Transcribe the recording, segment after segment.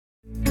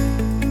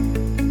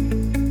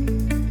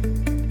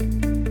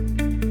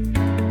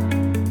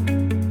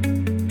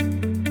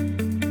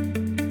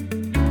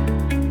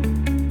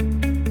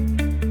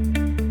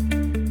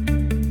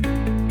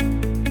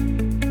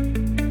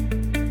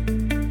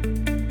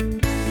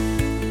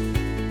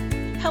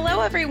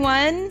Hello,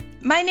 everyone.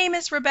 My name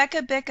is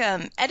Rebecca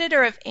Bickham,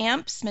 editor of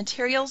AMP's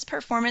Materials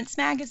Performance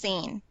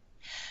Magazine.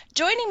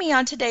 Joining me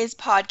on today's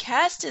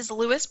podcast is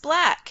Lewis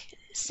Black,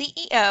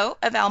 CEO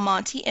of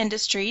Almonte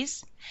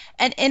Industries,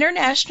 an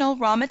international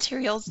raw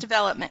materials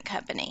development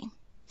company.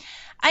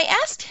 I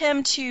asked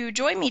him to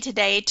join me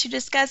today to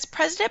discuss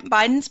President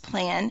Biden's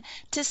plan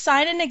to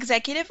sign an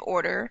executive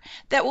order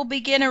that will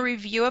begin a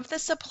review of the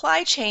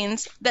supply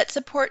chains that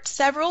support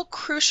several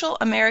crucial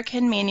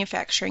American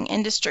manufacturing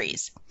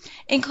industries,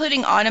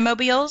 including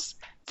automobiles,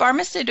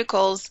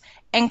 pharmaceuticals,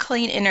 and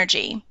clean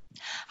energy.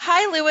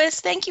 Hi, Lewis.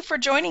 Thank you for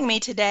joining me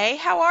today.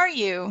 How are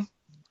you?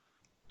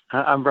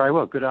 I'm very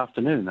well. Good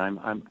afternoon.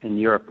 I'm in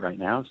Europe right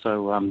now,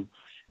 so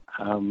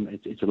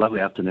it's a lovely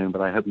afternoon,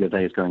 but I hope your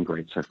day is going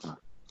great so far.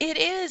 It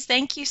is.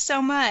 Thank you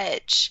so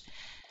much.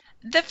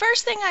 The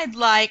first thing I'd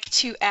like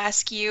to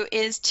ask you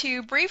is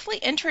to briefly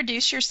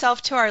introduce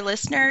yourself to our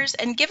listeners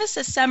and give us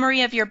a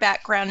summary of your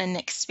background and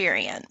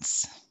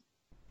experience.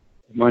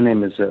 My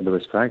name is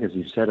Lewis Black. As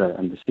you said,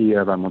 I'm the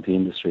CEO of Almonte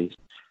Industries.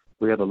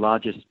 We are the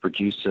largest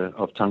producer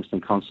of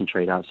tungsten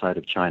concentrate outside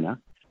of China.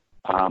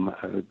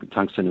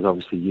 Tungsten is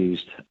obviously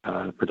used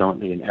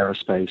predominantly in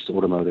aerospace,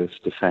 automotive,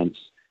 defense,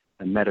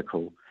 and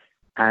medical,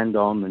 and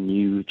on the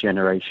new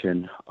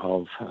generation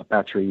of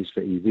batteries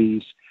for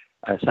EVs,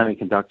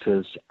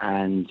 semiconductors,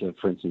 and,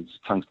 for instance,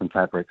 tungsten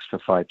fabrics for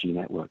 5G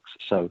networks.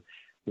 So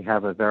we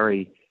have a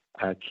very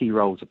key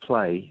role to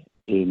play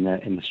in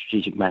the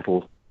strategic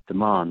metal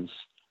demands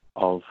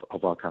of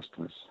our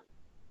customers.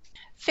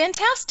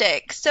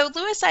 Fantastic. So,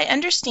 Lewis, I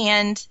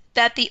understand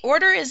that the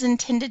order is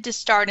intended to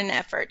start an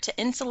effort to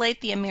insulate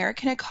the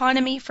American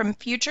economy from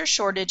future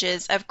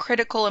shortages of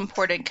critical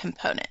imported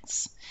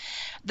components.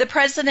 The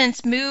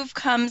president's move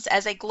comes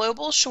as a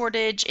global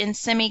shortage in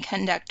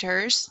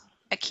semiconductors,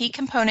 a key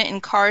component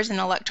in cars and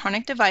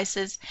electronic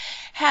devices,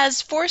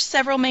 has forced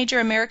several major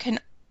American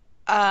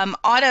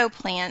auto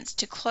plants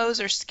to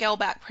close or scale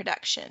back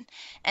production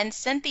and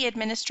sent the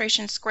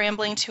administration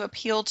scrambling to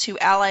appeal to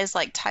allies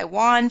like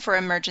Taiwan for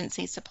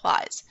emergency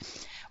supplies.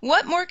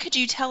 What more could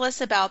you tell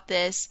us about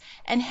this,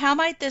 and how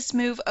might this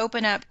move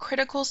open up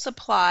critical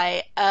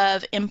supply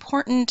of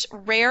important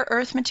rare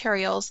earth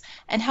materials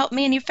and help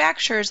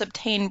manufacturers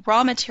obtain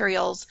raw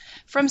materials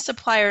from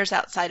suppliers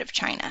outside of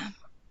China?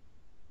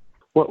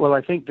 Well,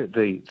 I think that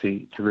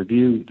the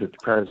review that the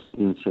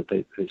president said,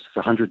 it's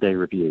a 100-day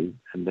review,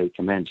 and they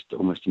commenced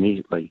almost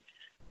immediately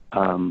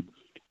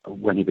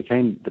when he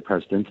became the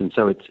president, and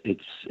so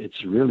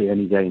it's really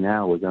any day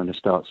now we're going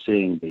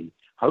to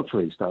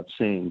hopefully start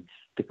seeing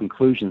the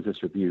conclusions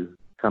this review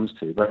comes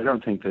to. But I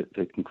don't think that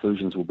the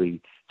conclusions will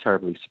be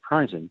terribly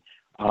surprising.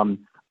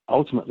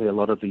 Ultimately, a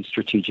lot of these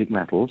strategic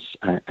metals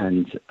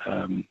and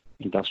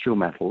industrial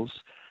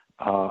metals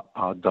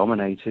are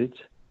dominated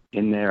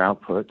in their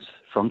output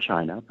from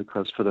China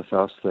because for the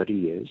first 30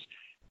 years,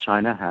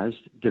 China has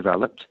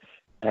developed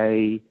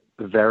a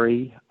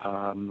very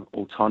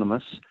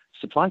autonomous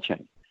supply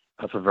chain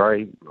for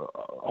very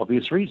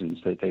obvious reasons.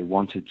 They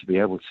wanted to be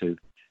able to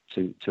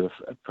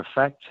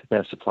perfect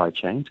their supply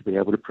chain, to be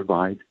able to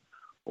provide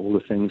all the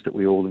things that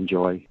we all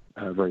enjoy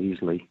very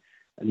easily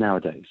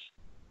nowadays.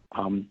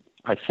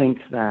 I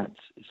think that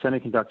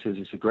semiconductors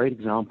is a great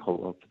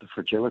example of the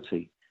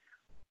fragility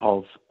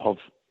of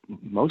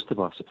most of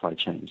our supply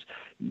chains.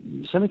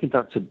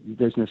 Semiconductor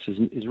business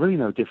is really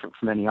no different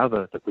from any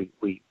other that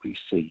we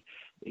see.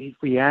 It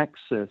reacts,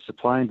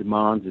 supply and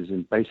demand is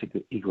in basic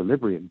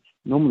equilibrium,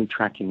 normally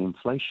tracking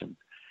inflation.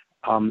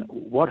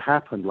 What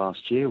happened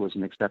last year was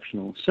an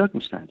exceptional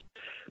circumstance.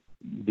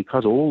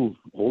 Because all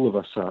of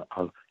us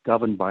are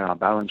governed by our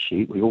balance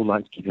sheet, we all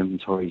like to keep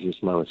inventories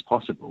as low as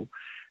possible.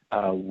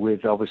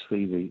 With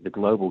obviously the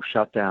global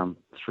shutdown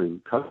through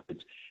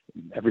COVID,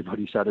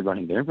 everybody started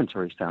running their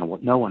inventories down.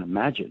 What no one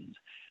imagined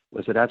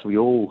was that as we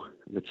all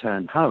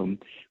returned home,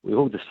 we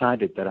all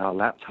decided that our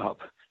laptop,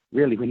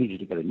 really we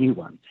needed to get a new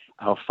one.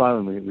 Our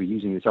phone, we were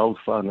using this old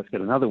phone, let's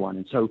get another one.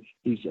 And so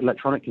these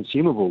electronic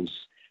consumables,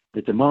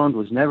 the demand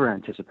was never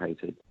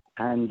anticipated.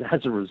 And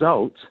as a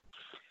result,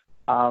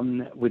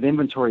 with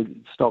inventory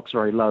stocks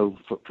very low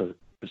for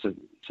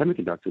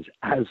semiconductors,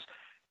 as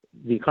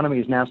the economy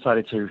has now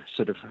started to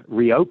sort of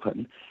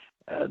reopen,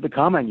 the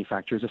car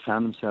manufacturers have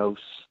found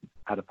themselves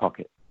out of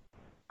pocket.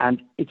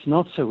 And it's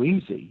not so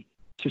easy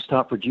to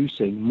start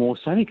producing more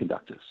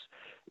semiconductors.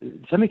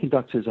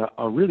 Semiconductors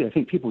are really, I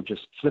think people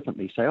just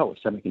flippantly say, oh,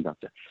 a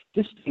semiconductor.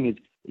 This thing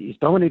is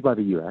dominated by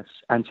the US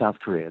and South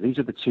Korea. These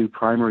are the two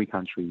primary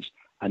countries,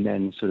 and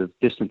then sort of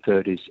distant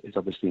third is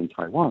obviously in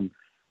Taiwan.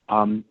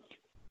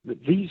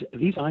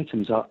 These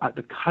items are at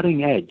the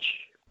cutting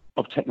edge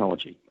of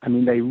technology. I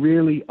mean, they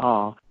really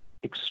are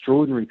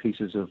extraordinary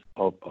pieces of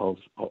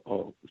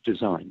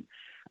design.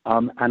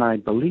 And I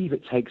believe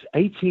it takes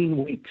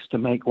 18 weeks to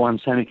make one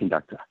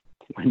semiconductor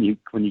when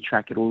you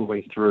track it all the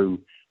way through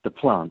the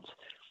plant.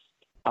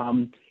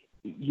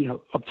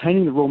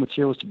 Obtaining the raw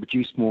materials to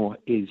produce more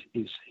is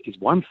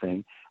one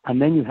thing,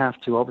 and then you have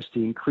to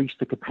obviously increase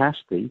the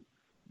capacity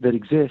that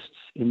exists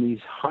in these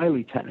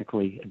highly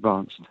technically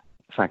advanced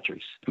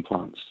factories and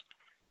plants.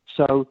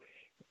 So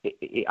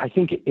I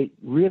think it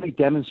really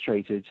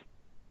demonstrated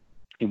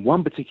in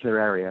one particular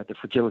area the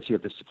fragility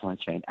of the supply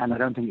chain, and I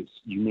don't think it's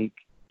unique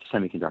to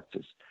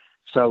semiconductors.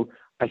 So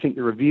I think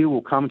the review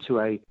will come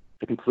to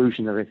the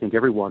conclusion that I think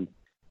everyone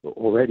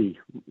already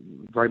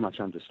very much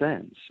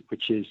understands,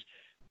 which is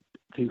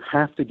to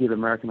have to give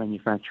American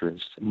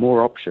manufacturers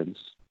more options,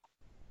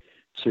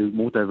 to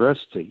more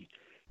diversity,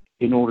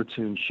 in order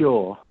to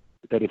ensure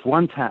that if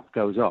one tap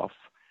goes off,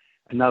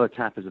 another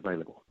tap is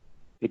available.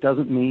 It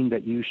doesn't mean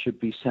that you should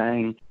be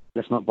saying,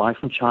 let's not buy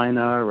from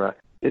China. Or,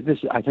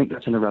 I think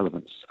that's an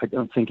irrelevance. I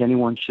don't think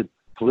anyone should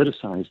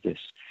politicize this.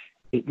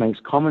 It makes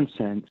common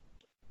sense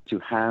to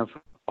have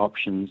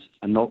options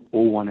and not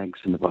all one eggs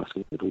in the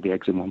basket, all the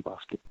eggs in one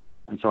basket.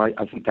 And so I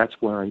think that's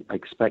where I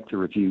expect the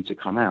review to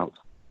come out,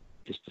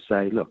 is to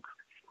say, look,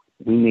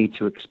 we need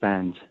to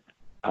expand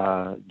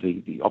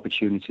the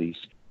opportunities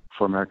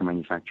for American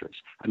manufacturers.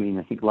 I mean,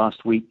 I think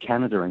last week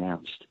Canada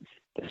announced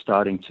they're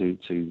starting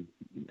to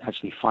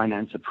actually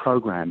finance a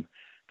program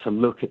to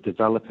look at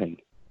developing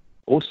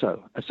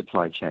also a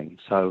supply chain.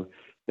 So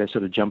they're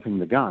sort of jumping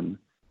the gun,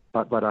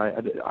 but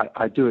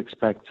I do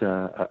expect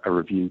a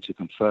review to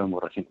confirm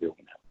what I think we all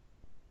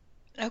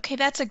know. Okay,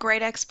 that's a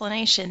great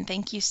explanation.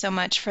 Thank you so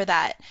much for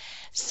that.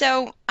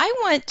 So I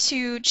want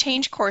to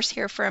change course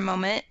here for a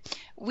moment.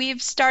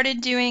 We've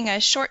started doing a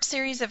short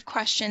series of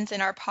questions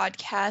in our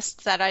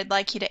podcast that I'd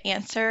like you to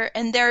answer,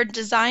 and they're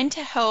designed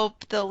to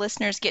help the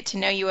listeners get to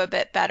know you a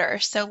bit better.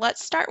 So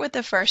let's start with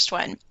the first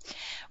one.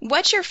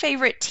 What's your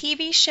favorite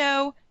TV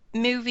show,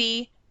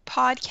 movie,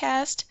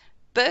 podcast,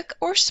 book,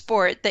 or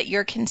sport that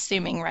you're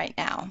consuming right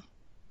now?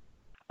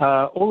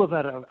 All of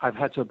that I've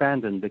had to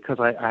abandon because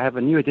I have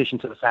a new addition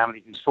to the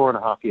family who's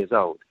 4.5 years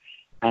old.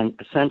 And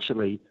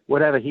essentially,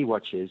 whatever he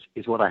watches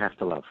is what I have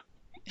to love.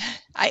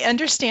 I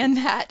understand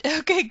that.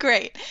 Okay,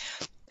 great.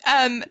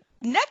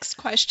 Next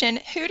question.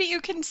 Who do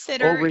you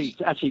consider... Or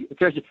reads. Actually,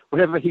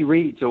 whatever he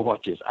reads or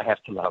watches, I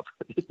have to love.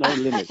 There's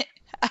no limit.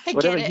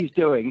 Whatever he's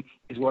doing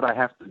is what I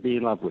have to be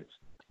in love with.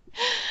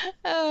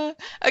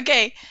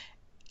 Okay.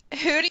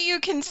 Who do you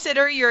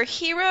consider your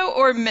hero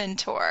or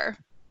mentor?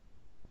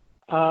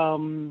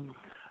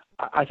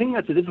 I think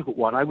that's a difficult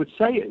one. I would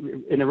say,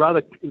 in a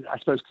rather, I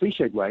suppose,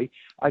 cliched way,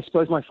 I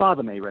suppose my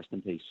father may rest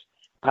in peace,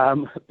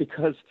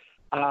 because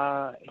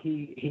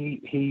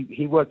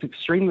he worked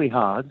extremely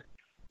hard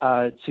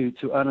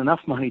to earn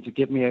enough money to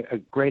give me a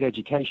great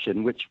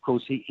education, which of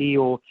course he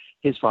or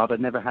his father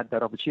never had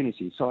that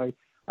opportunity. So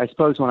I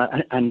suppose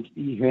and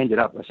he ended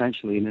up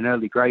essentially in an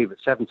early grave at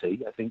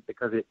 70, I think,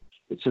 because it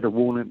sort of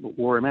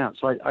wore him out.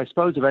 So I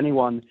suppose of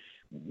anyone,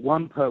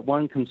 one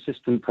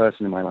consistent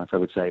person in my life, I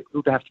would say, it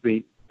would have to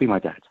be my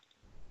dad.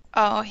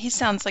 Oh, he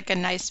sounds like a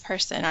nice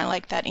person. I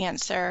like that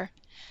answer.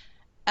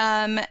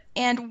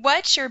 And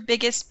what's your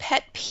biggest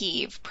pet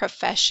peeve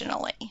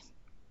professionally?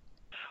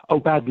 Oh,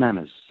 bad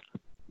manners.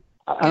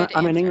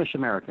 I'm an English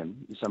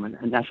American, so I'm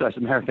a naturalized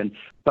American,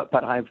 but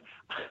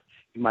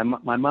my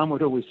mom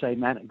would always say,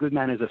 good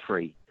manners are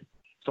free.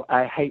 So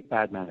I hate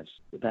bad manners.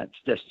 That's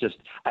just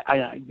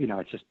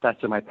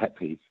that's my pet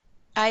peeve.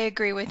 I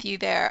agree with you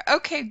there.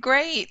 Okay,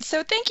 great.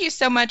 So thank you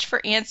so much for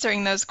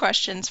answering those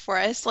questions for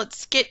us.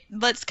 Let's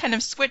kind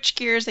of switch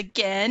gears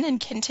again and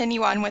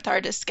continue on with our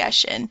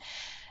discussion.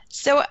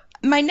 So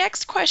my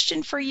next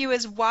question for you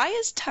is, why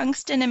is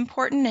tungsten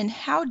important and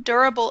how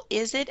durable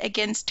is it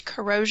against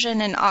corrosion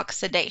and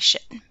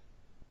oxidation?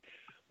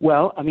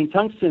 Well, I mean,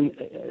 tungsten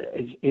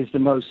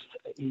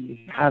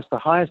has the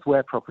highest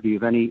wear property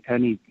of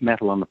any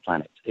metal on the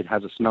planet. It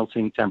has a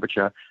smelting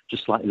temperature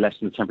just slightly less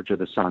than the temperature of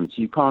the sun.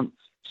 So you can't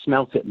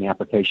smelt it in the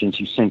applications,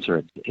 you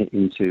sinter it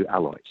into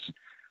alloys.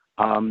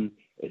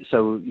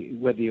 So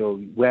whether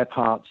you wear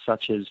parts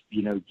such as,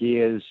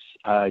 gears,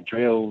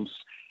 drills,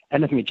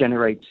 anything that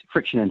generates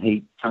friction and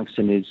heat,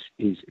 tungsten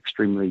is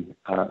extremely,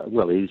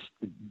 is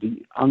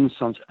the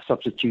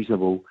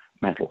unsubstitutable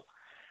metal.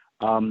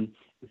 The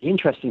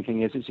interesting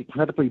thing is it's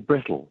incredibly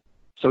brittle.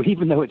 So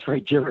even though it's very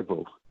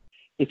durable,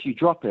 if you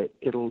drop it,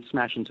 it'll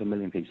smash into a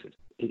million pieces.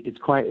 It's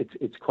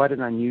quite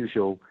an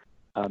unusual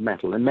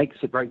metal and makes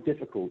it very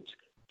difficult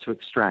to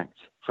extract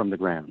from the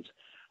ground.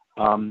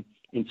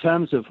 In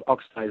terms of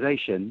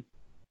oxidization,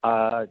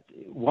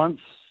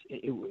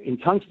 in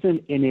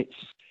tungsten in its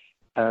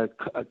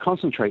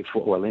concentrate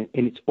form,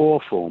 in its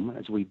ore form,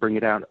 as we bring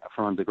it out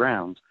from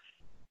underground,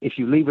 if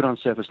you leave it on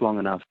surface long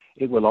enough,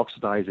 it will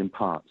oxidize in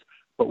part.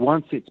 But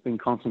once it's been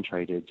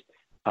concentrated,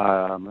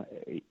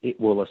 it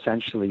will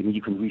essentially,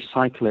 you can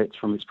recycle it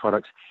from its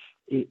products.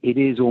 It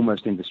is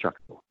almost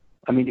indestructible.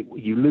 I mean,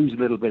 you lose a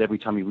little bit every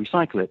time you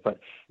recycle it, but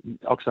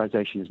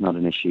oxidization is not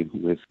an issue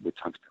with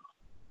tungsten.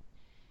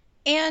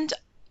 And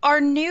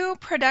are new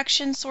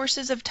production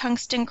sources of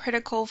tungsten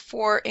critical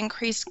for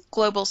increased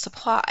global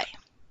supply?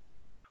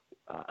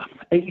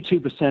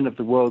 82% of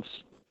the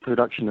world's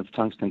production of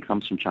tungsten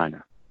comes from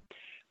China.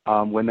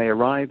 When they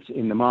arrived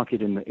in the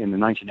market in the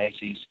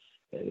 1980s,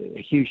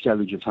 a huge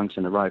deluge of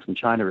tungsten arrived from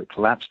China. It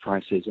collapsed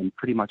prices, and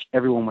pretty much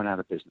everyone went out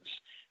of business.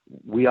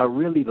 We are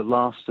really the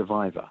last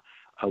survivor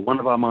One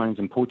of our mines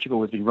in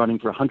Portugal has been running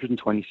for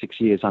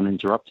 126 years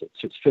uninterrupted,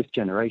 so it's fifth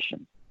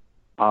generation.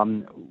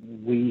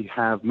 We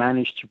have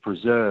managed to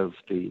preserve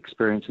the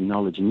experience and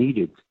knowledge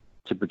needed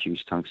to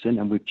produce tungsten,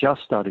 and we've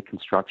just started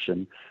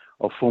construction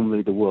of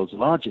formerly the world's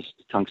largest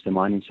tungsten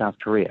mine in South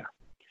Korea.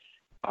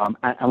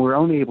 And we're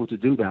only able to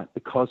do that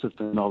because of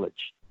the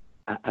knowledge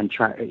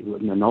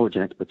the knowledge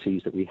and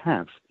expertise that we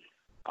have.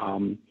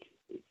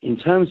 In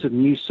terms of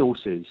new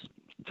sources,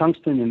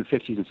 tungsten in the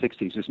 50s and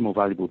 60s was more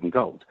valuable than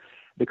gold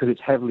because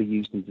it's heavily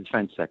used in the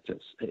defense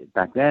sectors.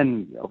 Back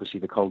then, obviously,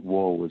 the Cold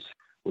War was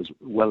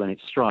well in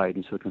its stride,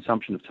 and so the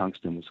consumption of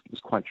tungsten was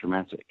quite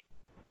dramatic.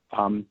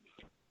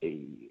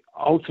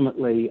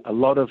 Ultimately, a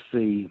lot of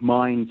the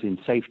mines in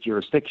safe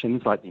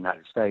jurisdictions like the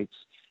United States,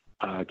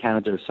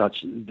 Canada as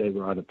such, they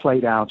were either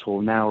played out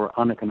or now are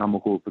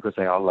uneconomical because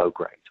they are low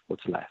grade,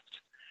 what's left.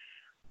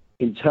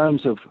 In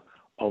terms of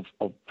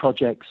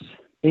projects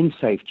in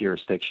safe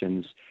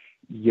jurisdictions,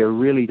 you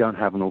really don't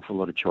have an awful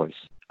lot of choice.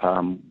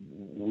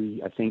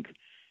 I think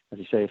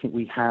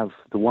we have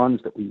the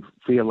ones that we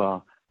feel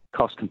are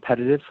cost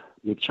competitive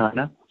with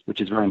China,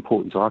 which is very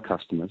important to our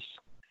customers.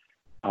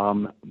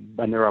 And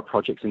there are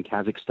projects in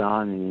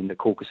Kazakhstan and in the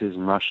Caucasus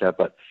and Russia,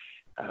 but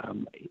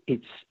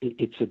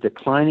it's a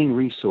declining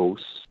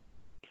resource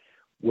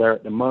where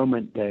at the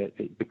moment,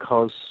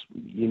 because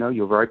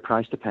you're very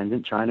price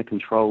dependent, China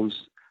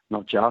controls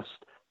not just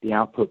the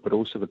output but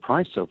also the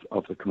price of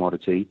the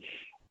commodity.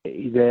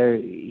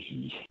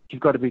 You've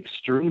got to be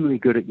extremely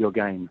good at your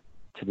game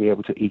to be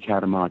able to eke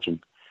out a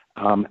margin,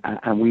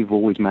 and we've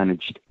always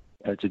managed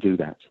to do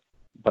that.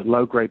 But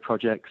low-grade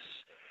projects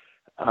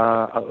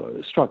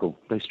struggle.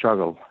 They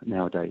struggle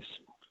nowadays.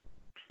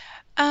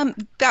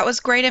 That was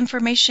great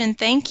information.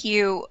 Thank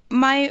you.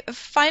 My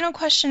final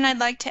question I'd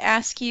like to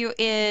ask you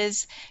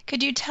is,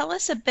 could you tell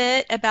us a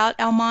bit about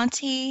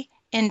Almonty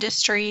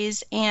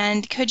Industries,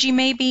 and could you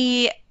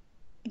maybe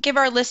give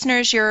our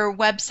listeners your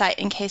website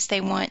in case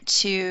they want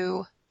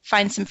to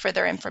find some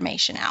further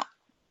information out?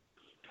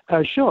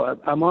 Sure.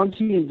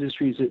 Almonty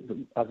Industries,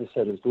 as I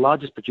said, is the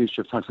largest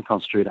producer of tungsten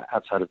concentrate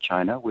outside of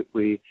China.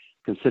 We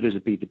consider to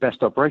be the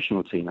best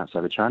operational team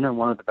outside of China and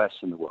one of the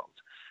best in the world.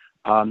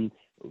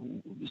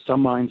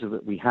 Some mines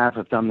that we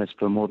have done this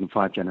for more than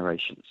 5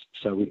 generations,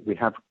 so we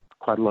have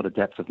quite a lot of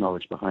depth of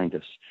knowledge behind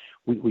us.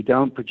 We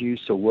don't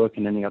produce or work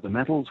in any other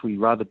metals. We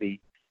rather be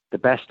the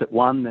best at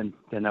one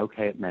than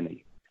okay at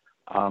many.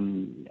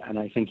 And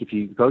I think if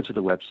you go to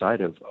the website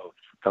of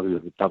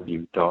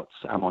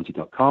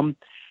www.almonty.com,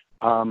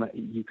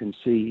 you can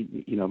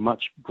see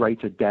much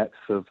greater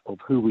depth of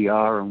who we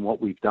are and what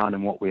we've done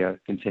and what we are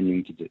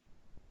continuing to do.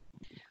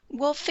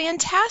 Well,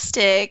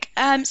 fantastic.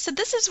 So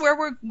this is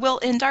where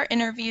we'll end our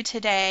interview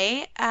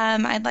today.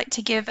 I'd like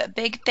to give a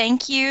big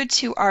thank you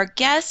to our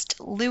guest,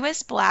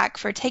 Lewis Black,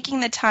 for taking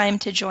the time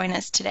to join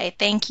us today.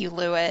 Thank you,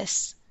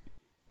 Lewis.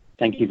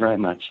 Thank you very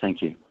much.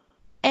 Thank you.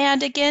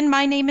 And again,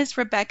 my name is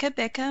Rebecca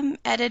Bickham,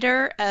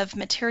 editor of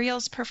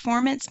Materials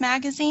Performance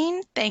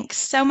Magazine. Thanks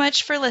so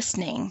much for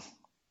listening.